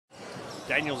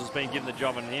Daniels has been given the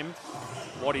job on him.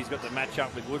 Waddy's got the match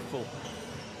up with Woodfull.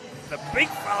 The big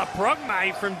fella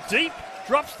Progme from deep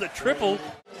drops the triple.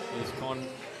 Here's Con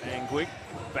Angwick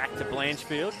back to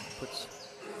Blanchfield. Puts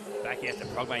back out to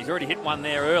Progme. He's already hit one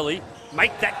there early.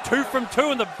 Make that 2 from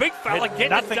 2, and the big fella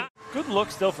getting it done. Good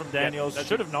look still from Daniels.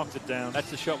 Should have knocked it down.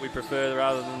 That's the shot we prefer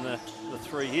rather than the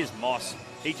 3. Here's Moss.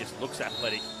 He just looks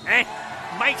athletic. And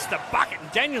makes the bucket.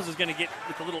 And Daniels is going to get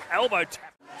with a little elbow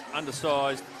tap.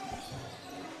 Undersized,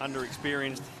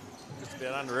 underexperienced, just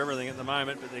about under everything at the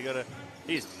moment, but they got to.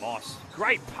 Here's Moss.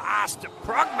 Great pass to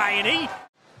Progme, and he.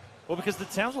 Well, because the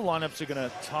Townsville lineups are going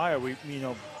to tire. We've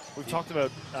talked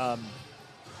about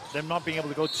them not being able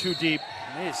to go too deep.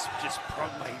 And there's just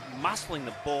Progme muscling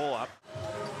the ball up.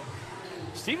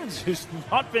 Stevens, who's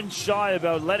not been shy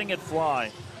about letting it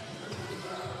fly.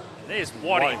 And there's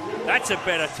Waddy. That's a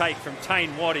better take from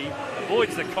Tane Waddy.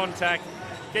 Avoids the contact.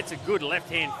 Gets a good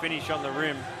left-hand finish on the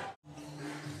rim.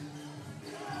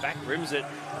 Back rims it.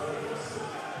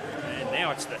 And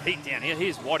now it's the heat down here.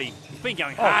 Here's Waddy. He's been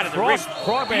going hard at the rim.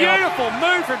 Beautiful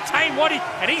move from Tane Waddy,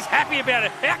 and he's happy about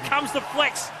it. Out comes the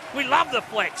flex. We love the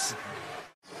flex.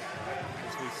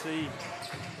 As we see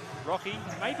Rocky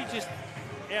maybe just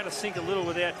out of sync a little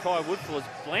without Kai Woodfull as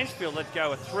Blanchfield let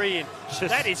go a 3, and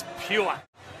that is pure.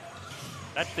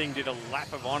 That thing did a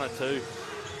lap of honour too.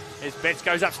 As Betts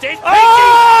goes upstairs.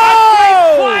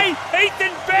 Oh! Great play!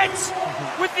 Ethan Betts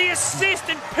with the assist,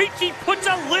 and Peachy puts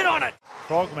a lid on it.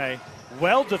 Progme,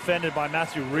 well defended by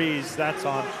Matthew Rees that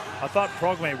time. I thought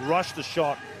Progme rushed the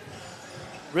shot.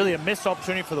 Really a missed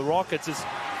opportunity for the Rockets as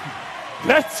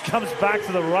Betts comes back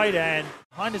to the right hand.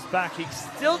 Behind his back, he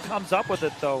still comes up with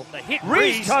it though. The hit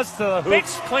Rees cuts to the hoop.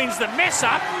 Betts cleans the mess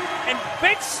up, and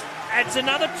Betts adds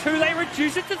another 2. They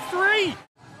reduce it to 3.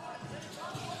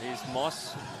 Here's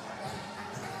Moss.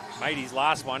 Made his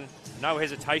last one. No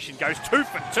hesitation. Goes 2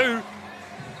 for 2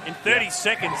 in 30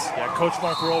 seconds. Yeah, Coach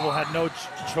Mark Roble had no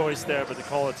choice there but to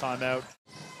call a timeout.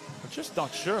 I'm just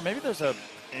not sure. Maybe there's a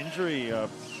injury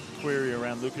query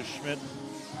around Lucas Schmidt.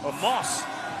 Well, Moss,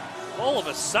 all of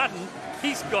a sudden,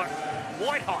 he's got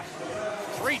white hot.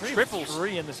 3 triples.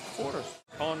 3 in this quarter.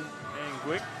 Con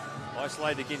Angwick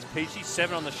isolated against Peachy.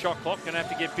 7 on the shot clock. Going to have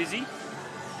to get busy.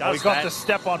 He got the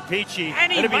step on Peachy.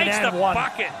 And he It'll makes the one.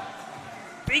 bucket.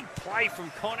 Big play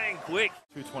from Con Angwick.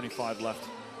 2:25 left.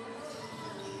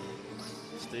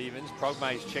 Stevens,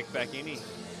 Progme's checked back in. He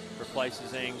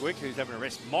replaces Angwick, who's having a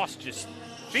rest. Moss just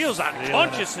feels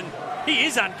unconscious, and he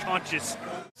is unconscious.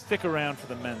 Stick around for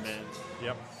the men, man.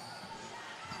 Yep.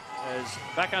 As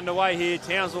back underway here,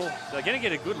 Townsville, they're going to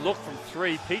get a good look from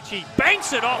 3. Peachy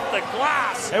banks it off the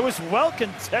glass. It was well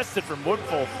contested from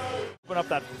Woodfull. Open up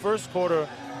that first quarter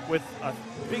with a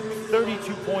big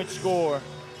 32-point score.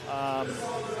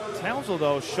 Townsville,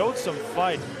 though, showed some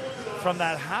fight. From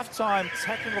that halftime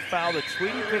technical foul that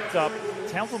Tweedy picked up,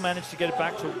 Townsville managed to get it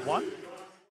back to 1.